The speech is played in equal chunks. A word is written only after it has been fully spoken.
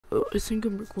I think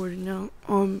I'm recording now.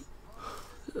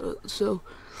 So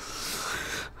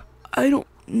I don't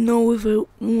know if I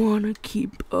want to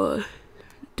keep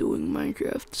doing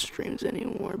Minecraft streams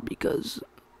anymore because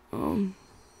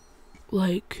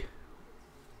like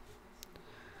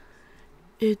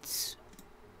it's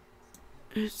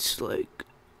like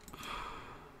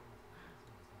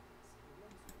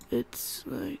it's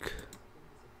like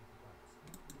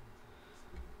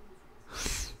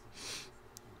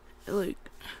like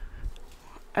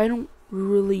I don't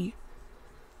really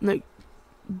like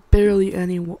barely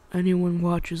anyone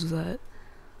watches that,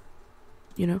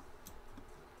 you know.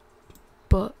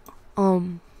 But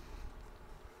I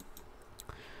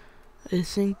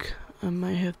think I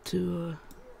might have to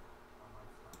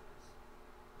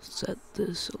set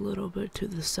this a little bit to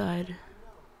the side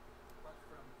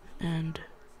and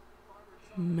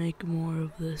make more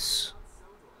of this.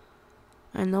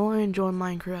 I know I enjoy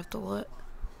Minecraft a lot,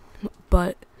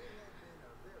 but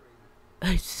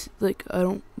I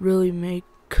don't really make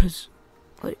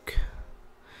like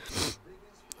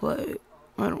like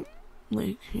I don't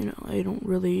I don't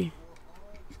really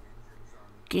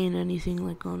gain anything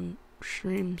like on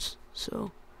streams,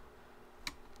 so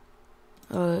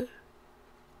I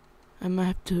might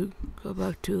have to go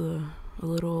back to a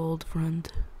little old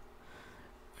friend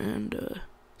and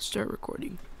start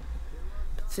recording.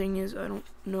 The thing is, I don't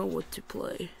know what to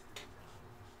play.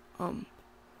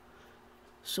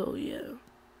 So yeah.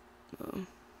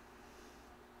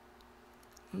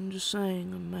 I'm just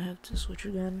saying I might have to switch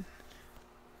again.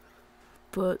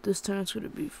 But this time it's gonna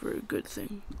be for a good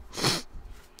thing.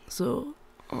 So,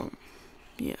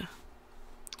 yeah.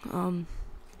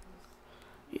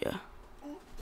 Yeah.